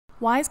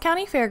Wise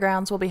County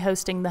Fairgrounds will be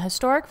hosting the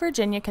historic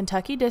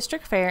Virginia-Kentucky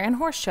District Fair and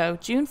Horse Show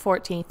June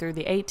 14th through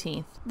the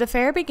 18th. The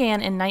fair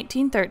began in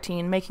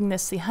 1913, making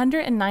this the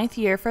 109th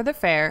year for the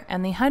fair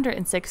and the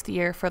 106th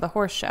year for the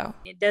horse show.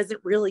 It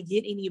doesn't really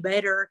get any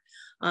better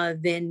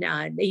than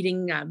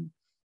eating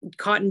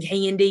cotton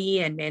candy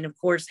and of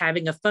course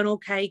having a funnel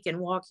cake and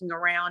walking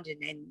around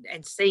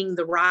and seeing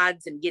the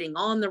rides and getting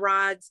on the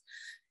rides.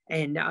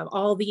 And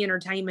all the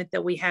entertainment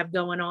that we have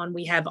going on.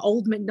 We have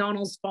Old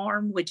McDonald's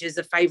Farm, which is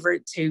a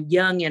favorite to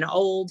young and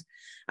old.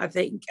 I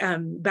think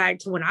back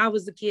to when I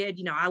was a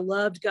kid, I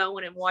loved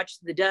going and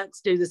watching the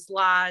ducks do the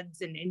slides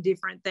and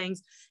different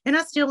things. And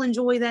I still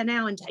enjoy that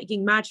now and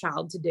taking my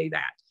child to do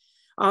that.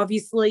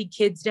 Obviously,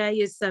 Kids Day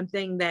is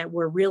something that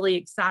we're really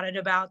excited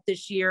about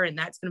this year, and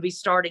that's going to be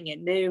starting at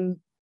noon.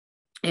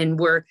 And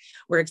we're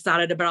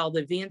excited about all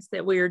the events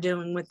that we are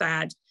doing with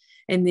that.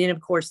 And then, of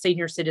course,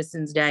 Senior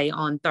Citizens Day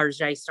on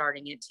Thursday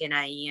starting at 10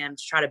 a.m.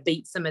 to try to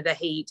beat some of the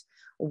heat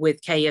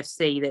with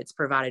KFC that's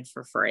provided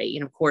for free.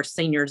 And, of course,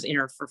 seniors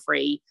enter for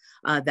free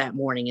that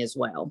morning as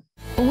well.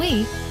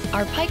 We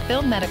are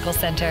Pikeville Medical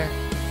Center,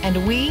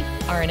 and we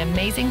are an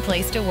amazing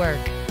place to work.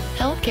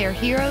 Healthcare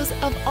heroes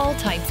of all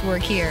types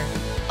work here,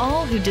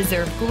 all who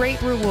deserve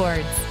great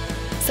rewards.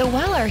 So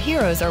while our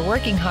heroes are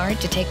working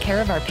hard to take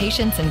care of our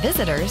patients and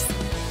visitors,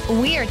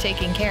 we are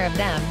taking care of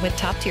them with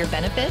top-tier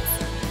benefits,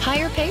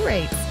 higher pay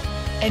rates,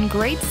 and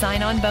great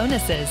sign-on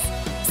bonuses.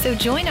 So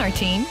join our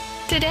team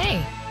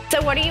today.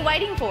 So what are you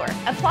waiting for?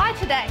 Apply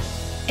today.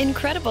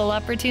 Incredible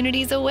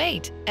opportunities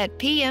await at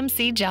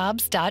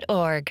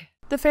pmcjobs.org.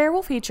 The fair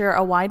will feature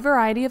a wide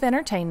variety of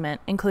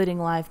entertainment, including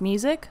live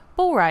music,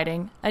 bull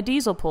riding, a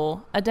diesel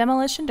pool, a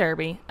demolition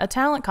derby, a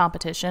talent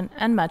competition,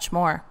 and much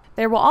more.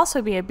 There will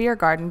also be a beer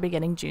garden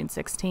beginning June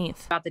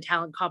 16th. About the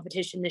talent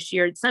competition this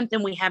year, it's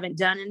something we haven't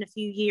done in a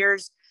few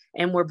years.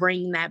 And we're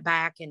bringing that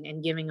back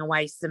and giving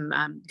away some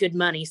good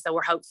money. So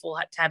we're hopeful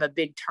to have a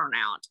big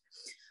turnout.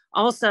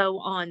 Also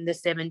on the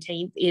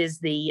 17th is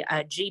the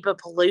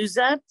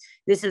Jeepapalooza.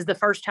 This is the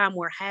first time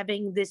we're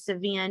having this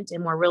event,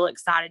 and we're real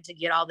excited to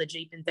get all the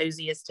Jeep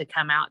enthusiasts to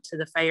come out to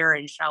the fair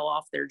and show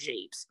off their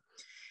Jeeps.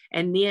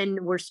 And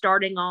then we're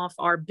starting off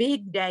our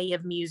big day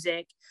of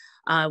music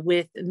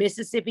with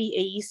Mississippi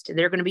East.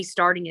 They're going to be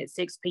starting at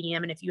 6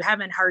 p.m. And if you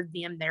haven't heard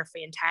them, they're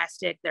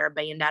fantastic. They're a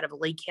band out of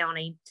Lee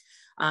County.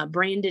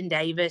 Brandon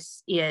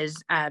Davis is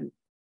going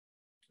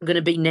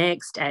to be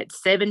next at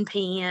 7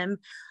 p.m.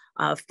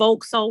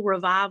 Folk Soul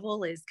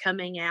Revival is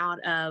coming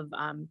out of,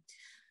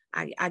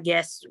 I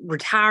guess,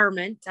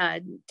 retirement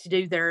to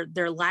do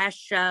their last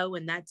show,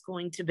 and that's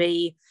going to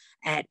be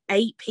at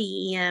 8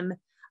 p.m.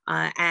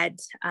 At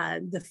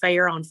the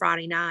fair on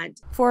Friday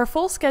night. For a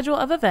full schedule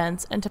of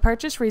events and to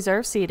purchase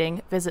reserved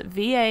seating, visit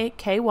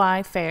vakyfair.com.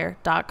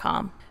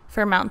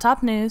 For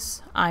Mountaintop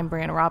News, I'm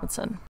Brianna Robinson.